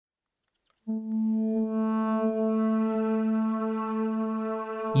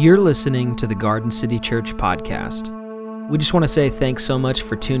You're listening to the Garden City Church podcast. We just want to say thanks so much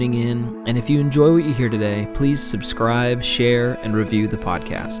for tuning in, and if you enjoy what you hear today, please subscribe, share, and review the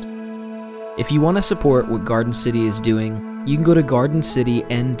podcast. If you want to support what Garden City is doing, you can go to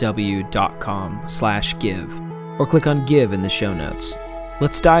gardencitynw.com/give or click on Give in the show notes.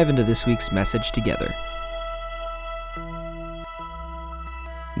 Let's dive into this week's message together.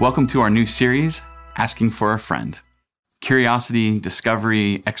 Welcome to our new series, Asking for a Friend. Curiosity,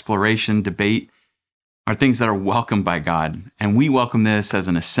 discovery, exploration, debate are things that are welcomed by God, and we welcome this as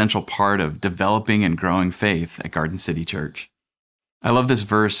an essential part of developing and growing faith at Garden City Church. I love this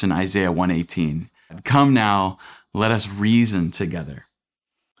verse in Isaiah 1:18. Come now, let us reason together.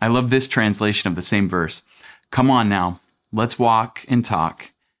 I love this translation of the same verse. Come on now, let's walk and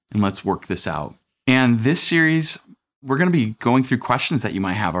talk, and let's work this out. And this series, we're going to be going through questions that you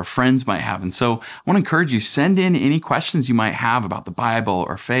might have, or friends might have. And so I want to encourage you, send in any questions you might have about the Bible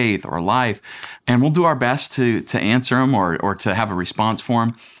or faith or life, and we'll do our best to answer them or to have a response for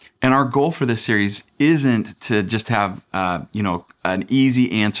them. And our goal for this series isn't to just have an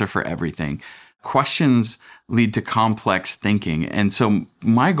easy answer for everything. Questions lead to complex thinking. And so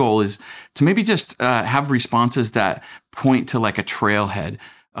my goal is to maybe just have responses that point to like a trailhead,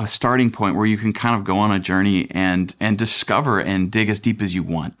 a starting point where you can kind of go on a journey and discover and dig as deep as you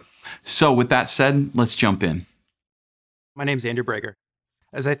want. So with that said, let's jump in. My name's Andrew Brager.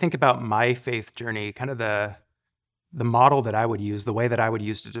 As I think about my faith journey, kind of the model that I would use, the way that I would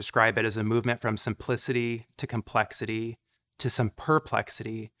use to describe it, is a movement from simplicity to complexity to some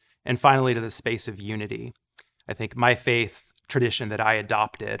perplexity, and finally to the space of unity. I think my faith tradition that I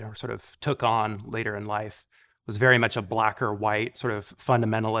adopted or sort of took on later in life was very much a black or white sort of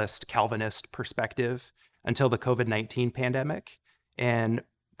fundamentalist Calvinist perspective until the COVID-19 pandemic. And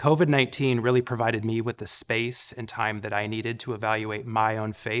COVID-19 really provided me with the space and time that I needed to evaluate my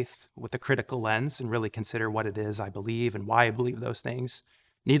own faith with a critical lens and really consider what it is I believe and why I believe those things.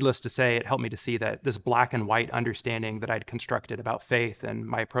 Needless to say, it helped me to see that this black and white understanding that I'd constructed about faith and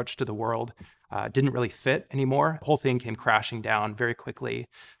my approach to the world didn't really fit anymore. The whole thing came crashing down very quickly,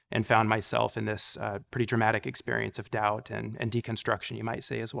 and found myself in this pretty dramatic experience of doubt and deconstruction, you might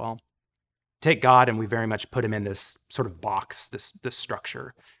say as well. Take God, and we very much put him in this sort of box, this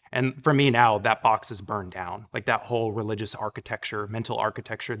structure. And for me now, that box is burned down. Like that whole religious architecture, mental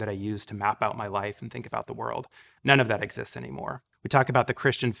architecture that I used to map out my life and think about the world, none of that exists anymore. We talk about the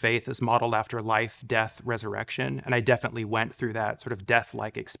Christian faith as modeled after life, death, resurrection, and I definitely went through that sort of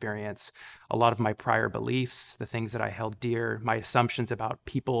death-like experience. A lot of my prior beliefs, the things that I held dear, my assumptions about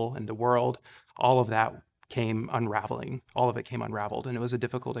people and the world, all of that came unraveling. All of it came unraveled, and it was a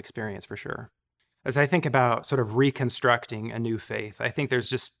difficult experience for sure. As I think about sort of reconstructing a new faith, I think there's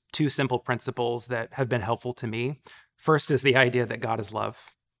just two simple principles that have been helpful to me. First is the idea that God is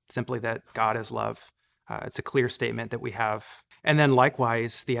love, simply that God is love. It's a clear statement that we have. And then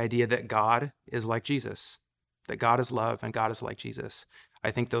likewise, the idea that God is like Jesus, that God is love and God is like Jesus.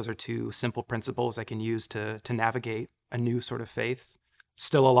 I think those are two simple principles I can use to navigate a new sort of faith.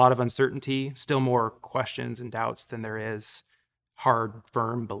 Still a lot of uncertainty, still more questions and doubts than there is hard,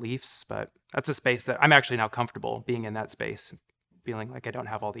 firm beliefs, but that's a space that I'm actually now comfortable being in that space, feeling like I don't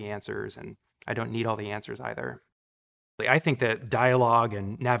have all the answers and I don't need all the answers either. I think that dialogue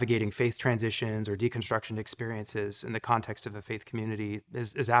and navigating faith transitions or deconstruction experiences in the context of a faith community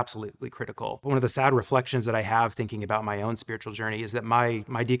is absolutely critical. One of the sad reflections that I have thinking about my own spiritual journey is that my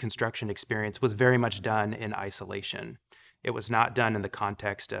deconstruction experience was very much done in isolation. It was not done in the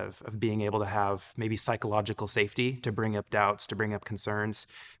context of being able to have maybe psychological safety to bring up doubts, to bring up concerns,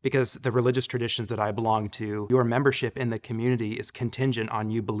 because the religious traditions that I belong to, your membership in the community is contingent on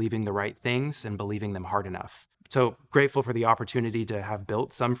you believing the right things and believing them hard enough. So grateful for the opportunity to have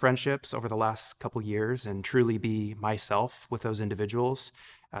built some friendships over the last couple years and truly be myself with those individuals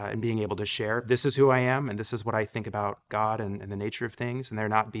and being able to share, this is who I am and this is what I think about God and the nature of things, and there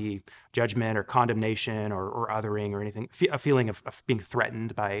not be judgment or condemnation or othering or anything, a feeling of being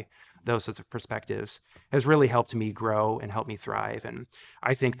threatened by those sorts of perspectives has really helped me grow and help me thrive. And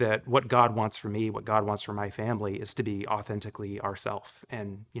I think that what God wants for me, what God wants for my family is to be authentically ourself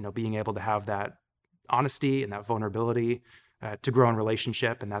and, being able to have that honesty and that vulnerability to grow in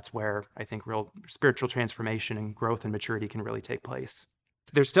relationship. And that's where I think real spiritual transformation and growth and maturity can really take place.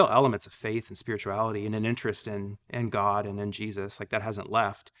 There's still elements of faith and spirituality and an interest in God and in Jesus. Like that hasn't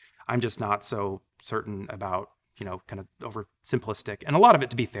left. I'm just not so certain about, kind of over simplistic. And a lot of it,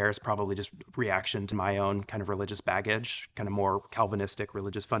 to be fair, is probably just reaction to my own kind of religious baggage, kind of more Calvinistic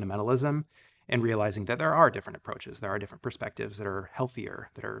religious fundamentalism, and realizing that there are different approaches. There are different perspectives that are healthier,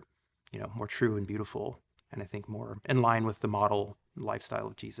 that are more true and beautiful, and I think more in line with the model lifestyle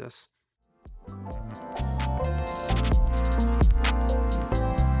of Jesus.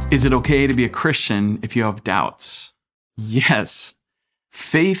 Is it okay to be a Christian if you have doubts? Yes.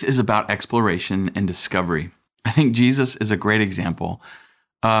 Faith is about exploration and discovery. I think Jesus is a great example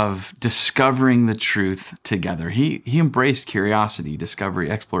of discovering the truth together. He embraced curiosity, discovery,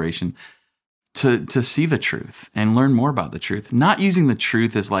 exploration to see the truth and learn more about the truth, not using the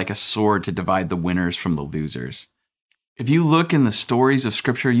truth as like a sword to divide the winners from the losers. If you look in the stories of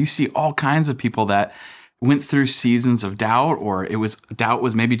Scripture, you see all kinds of people that went through seasons of doubt, or doubt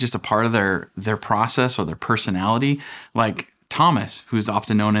was maybe just a part of their process or their personality. Like Thomas, who's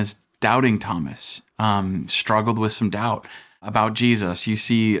often known as Doubting Thomas, struggled with some doubt about Jesus. You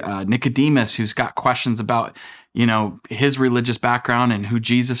see Nicodemus, who's got questions about, his religious background and who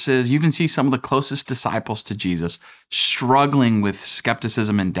Jesus is. You even see some of the closest disciples to Jesus struggling with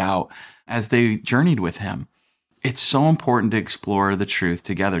skepticism and doubt as they journeyed with him. It's so important to explore the truth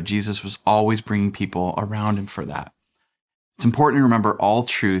together. Jesus was always bringing people around him for that. It's important to remember all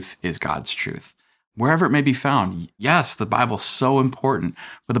truth is God's truth, wherever it may be found. Yes, the Bible's so important,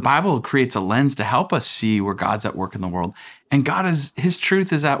 but the Bible creates a lens to help us see where God's at work in the world. And his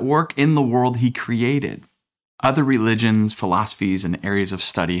truth is at work in the world he created. Other religions, philosophies, and areas of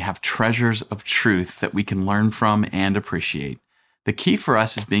study have treasures of truth that we can learn from and appreciate. The key for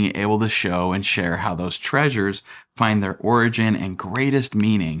us is being able to show and share how those treasures find their origin and greatest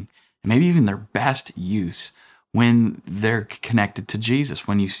meaning, and maybe even their best use when they're connected to Jesus,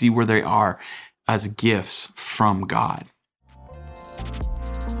 when you see where they are as gifts from God.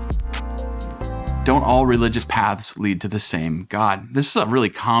 Don't all religious paths lead to the same God? This is a really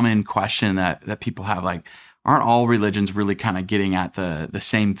common question that people have, like, aren't all religions really kind of getting at the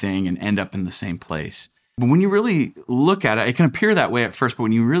same thing and end up in the same place? But when you really look at it, it can appear that way at first, but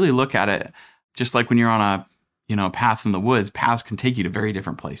when you really look at it, just like when you're on a path in the woods, paths can take you to very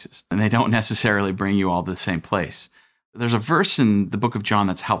different places, and they don't necessarily bring you all to the same place. There's a verse in the book of John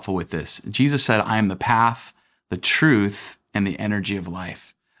that's helpful with this. Jesus said, "I am the path, the truth, and the energy of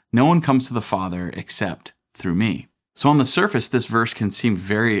life. No one comes to the Father except through me." So on the surface, this verse can seem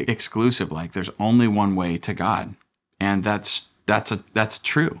very exclusive, like there's only one way to God. And that's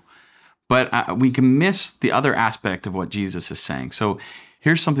true. But we can miss the other aspect of what Jesus is saying. So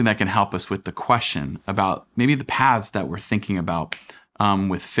here's something that can help us with the question about maybe the paths that we're thinking about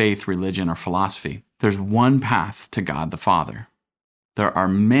with faith, religion, or philosophy. There's one path to God the Father. There are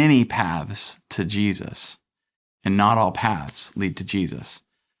many paths to Jesus, and not all paths lead to Jesus.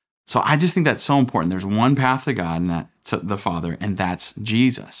 So I just think that's so important. There's one path to God, and that's the Father, and that's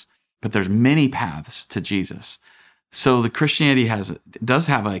Jesus. But there's many paths to Jesus. So the Christianity does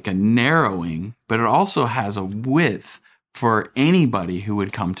have like a narrowing, but it also has a width for anybody who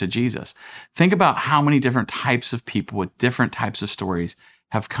would come to Jesus. Think about how many different types of people with different types of stories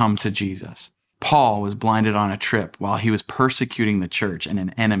have come to Jesus. Paul was blinded on a trip while he was persecuting the church and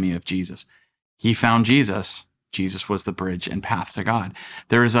an enemy of Jesus. He found Jesus. Jesus was the bridge and path to God.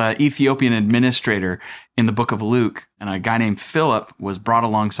 There's an Ethiopian administrator in the book of Luke, and a guy named Philip was brought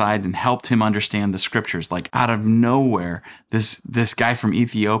alongside and helped him understand the scriptures. Like out of nowhere, this guy from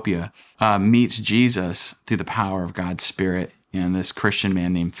Ethiopia meets Jesus through the power of God's Spirit and this Christian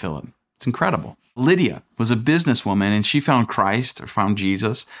man named Philip. It's incredible. Lydia was a businesswoman, and she found Christ, or found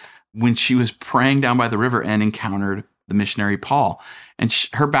Jesus, when she was praying down by the river and encountered the missionary Paul. And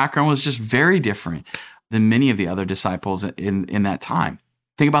her background was just very different than many of the other disciples in that time.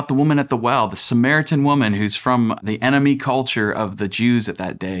 Think about the woman at the well, the Samaritan woman who's from the enemy culture of the Jews at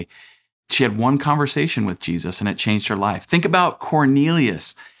that day. She had one conversation with Jesus and it changed her life. Think about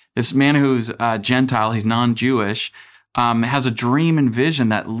Cornelius, this man who's Gentile, he's non-Jewish, has a dream and vision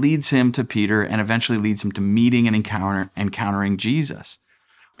that leads him to Peter and eventually leads him to meeting and encountering Jesus.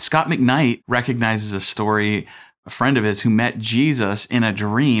 Scott McKnight recognizes a story, a friend of his who met Jesus in a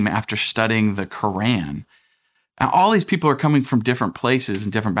dream after studying the Quran. Now, all these people are coming from different places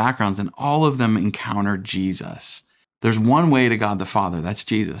and different backgrounds, and all of them encountered Jesus. There's one way to God the Father, that's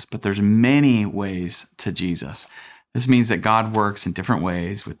Jesus, but there's many ways to Jesus. This means that God works in different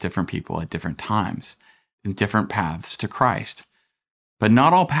ways with different people at different times, in different paths to Christ. But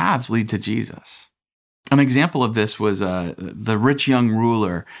not all paths lead to Jesus. An example of this was the rich young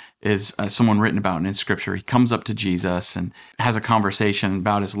ruler is someone written about in Scripture. He comes up to Jesus and has a conversation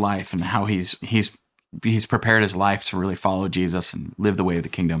about his life and how he's prepared his life to really follow Jesus and live the way of the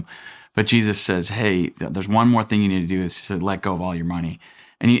kingdom. But Jesus says, hey, there's one more thing you need to do is to let go of all your money.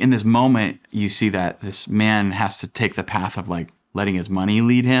 And in this moment, you see that this man has to take the path of like letting his money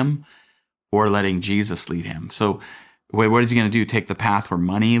lead him or letting Jesus lead him. So What is he going to do? Take the path where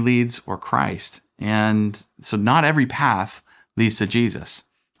money leads or Christ? And so not every path leads to Jesus.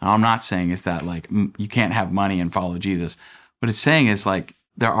 Now, I'm not saying is that like you can't have money and follow Jesus. What it's saying is like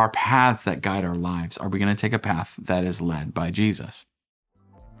there are paths that guide our lives. Are we going to take a path that is led by Jesus?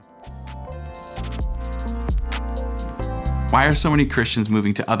 Why are so many Christians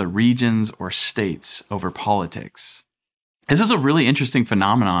moving to other regions or states over politics? This is a really interesting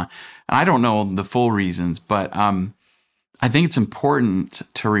phenomenon, and I don't know the full reasons, but I think it's important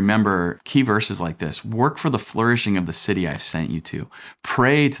to remember key verses like this. Work for the flourishing of the city I've sent you to.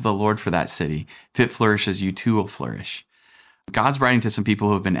 Pray to the Lord for that city. If it flourishes, you too will flourish. God's writing to some people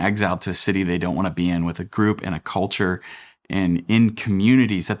who have been exiled to a city they don't want to be in, with a group and a culture and in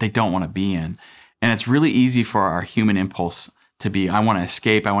communities that they don't want to be in. And it's really easy for our human impulse to be, I want to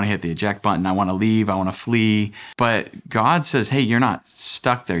escape, I want to hit the eject button, I want to leave, I want to flee. But God says, hey, you're not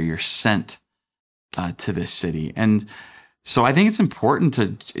stuck there, you're sent to this city. And so I think it's important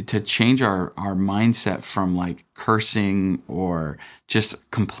to change our mindset from like cursing or just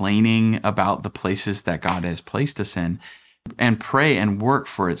complaining about the places that God has placed us in, and pray and work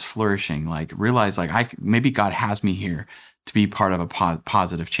for its flourishing. Like realize like maybe God has me here to be part of a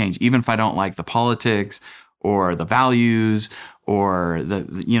positive change, even if I don't like the politics or the values or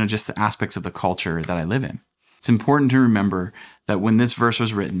just the aspects of the culture that I live in. It's important to remember that when this verse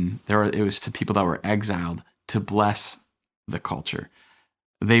was written, it was to people that were exiled to bless the culture.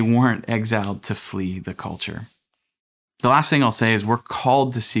 They weren't exiled to flee the culture. The last thing I'll say is we're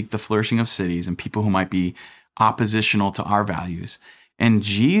called to seek the flourishing of cities and people who might be oppositional to our values. And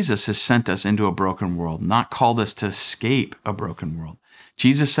Jesus has sent us into a broken world, not called us to escape a broken world.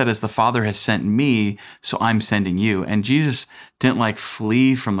 Jesus said, as the Father has sent me, so I'm sending you. And Jesus didn't like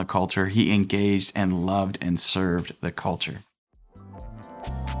flee from the culture. He engaged and loved and served the culture.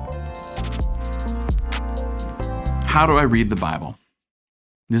 How do I read the Bible?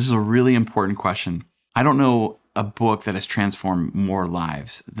 This is a really important question. I don't know a book that has transformed more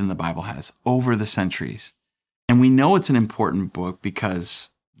lives than the Bible has over the centuries. And we know it's an important book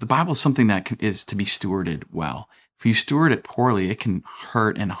because the Bible is something that is to be stewarded well. If you steward it poorly, it can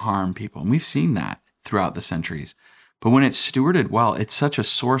hurt and harm people. And we've seen that throughout the centuries. But when it's stewarded well, it's such a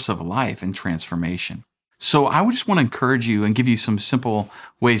source of life and transformation. So I would just want to encourage you and give you some simple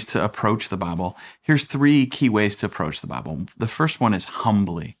ways to approach the Bible. Here's 3 key ways to approach the Bible. The first one is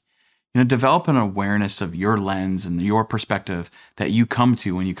humbly. Develop an awareness of your lens and your perspective that you come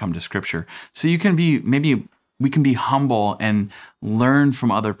to when you come to Scripture. So you can be, maybe we can be humble and learn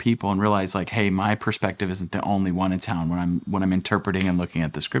from other people and realize like, hey, my perspective isn't the only one in town when I'm interpreting and looking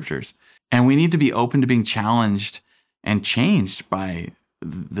at the Scriptures. And we need to be open to being challenged and changed by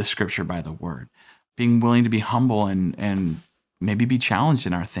the Scripture, by the Word. Being willing to be humble and maybe be challenged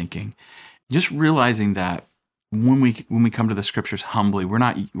in our thinking. Just realizing that when we come to the Scriptures humbly, we're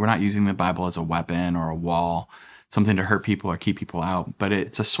not using the Bible as a weapon or a wall, something to hurt people or keep people out, but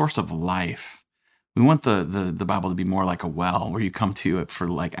it's a source of life. We want the Bible to be more like a well where you come to it for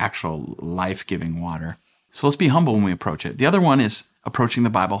like actual life-giving water. So let's be humble when we approach it. The other one is approaching the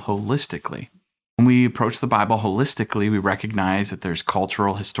Bible holistically. When we approach the Bible holistically, we recognize that there's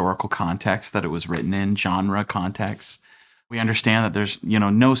cultural, historical context that it was written in, genre context. We understand that there's,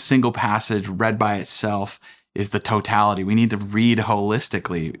 no single passage read by itself is the totality. We need to read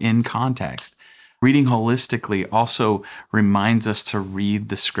holistically in context. Reading holistically also reminds us to read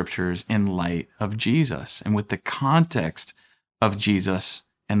the Scriptures in light of Jesus and with the context of Jesus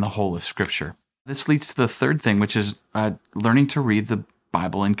and the whole of Scripture. This leads to the third thing, which is learning to read the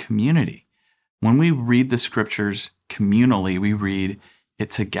Bible in community. When we read the Scriptures communally, we read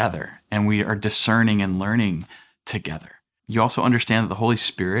it together and we are discerning and learning together. You also understand that the Holy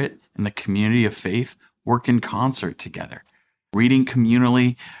Spirit and the community of faith work in concert together. Reading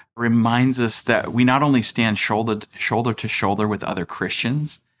communally reminds us that we not only stand shoulder to shoulder with other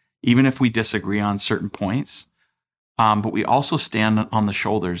Christians, even if we disagree on certain points, but we also stand on the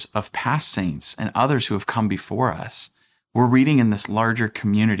shoulders of past saints and others who have come before us. We're reading in this larger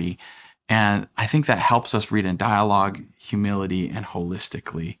community. And I think that helps us read in dialogue, humility, and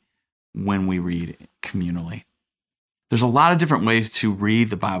holistically when we read communally. There's a lot of different ways to read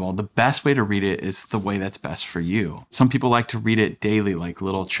the Bible. The best way to read it is the way that's best for you. Some people like to read it daily, like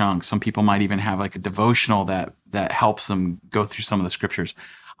little chunks. Some people might even have like a devotional that helps them go through some of the Scriptures.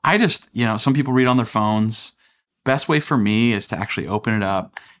 Some people read on their phones. Best way for me is to actually open it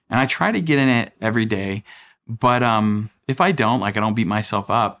up. And I try to get in it every day. But if I don't, I don't beat myself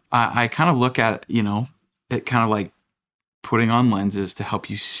up. I kind of look at it kind of like putting on lenses to help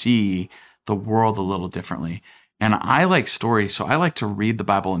you see the world a little differently. And I like stories, so I like to read the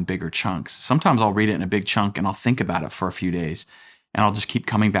Bible in bigger chunks. Sometimes I'll read it in a big chunk and I'll think about it for a few days, and I'll just keep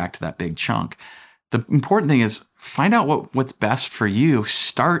coming back to that big chunk. The important thing is find out what's best for you,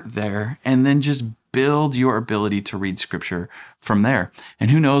 start there, and then just build your ability to read Scripture from there.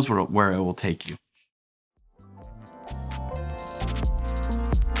 And who knows where it will take you.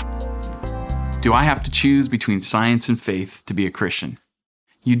 Do I have to choose between science and faith to be a Christian?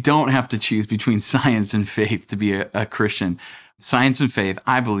 You don't have to choose between science and faith to be a Christian. Science and faith,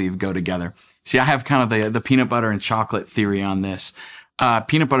 I believe, go together. See, I have kind of the peanut butter and chocolate theory on this.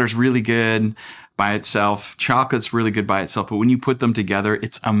 Peanut butter is really good by itself. Chocolate's really good by itself. But when you put them together,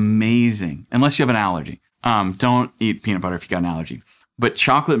 it's amazing. Unless you have an allergy. Don't eat peanut butter if you got an allergy. But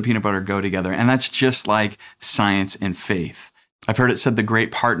chocolate and peanut butter go together. And that's just like science and faith. I've heard it said the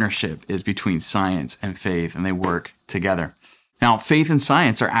great partnership is between science and faith, and they work together. Now, faith and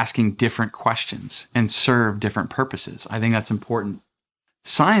science are asking different questions and serve different purposes. I think that's important.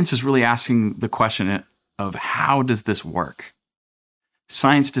 Science is really asking the question of how does this work?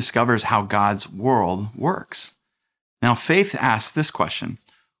 Science discovers how God's world works. Now, faith asks this question: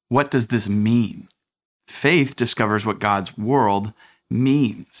 what does this mean? Faith discovers what God's world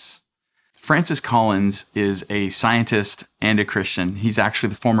means. Francis Collins is a scientist and a Christian. He's actually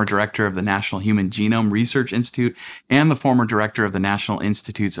the former director of the National Human Genome Research Institute and the former director of the National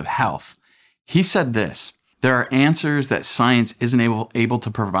Institutes of Health. He said this: there are answers that science isn't able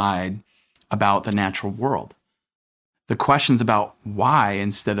to provide about the natural world. The questions about why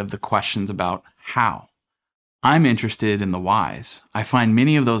instead of the questions about how. I'm interested in the whys. I find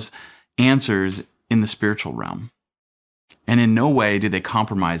many of those answers in the spiritual realm. And in no way do they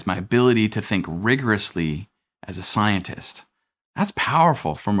compromise my ability to think rigorously as a scientist. That's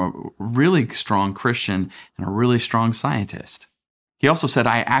powerful from a really strong Christian and a really strong scientist. He also said,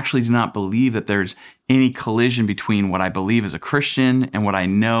 I actually do not believe that there's any collision between what I believe as a Christian and what I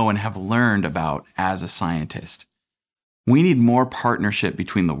know and have learned about as a scientist. We need more partnership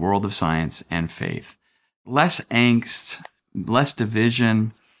between the world of science and faith. Less angst, less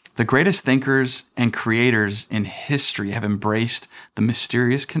division. The greatest thinkers and creators in history have embraced the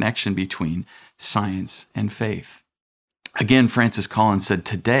mysterious connection between science and faith. Again, Francis Collins said,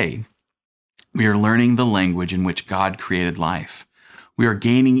 today, we are learning the language in which God created life. We are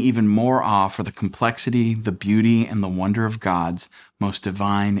gaining even more awe for the complexity, the beauty, and the wonder of God's most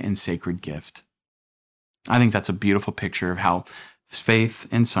divine and sacred gift. I think that's a beautiful picture of how faith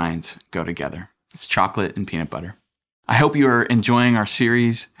and science go together. It's chocolate and peanut butter. I hope you are enjoying our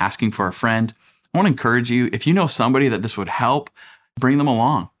series, Asking for a Friend. I want to encourage you, if you know somebody that this would help, bring them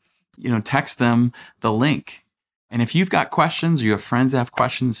along. Text them the link. And if you've got questions or you have friends that have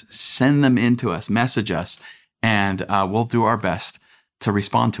questions, send them in to us, message us, and we'll do our best to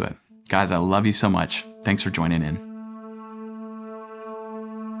respond to it. Guys, I love you so much. Thanks for joining in.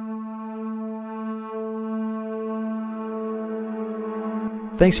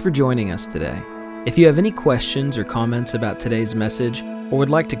 Thanks for joining us today. If you have any questions or comments about today's message or would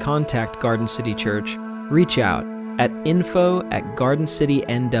like to contact Garden City Church, reach out at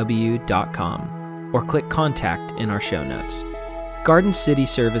info@gardencitynw.com or click contact in our show notes. Garden City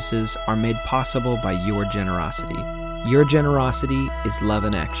services are made possible by your generosity. Your generosity is love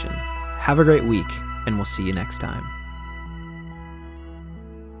in action. Have a great week, and we'll see you next time.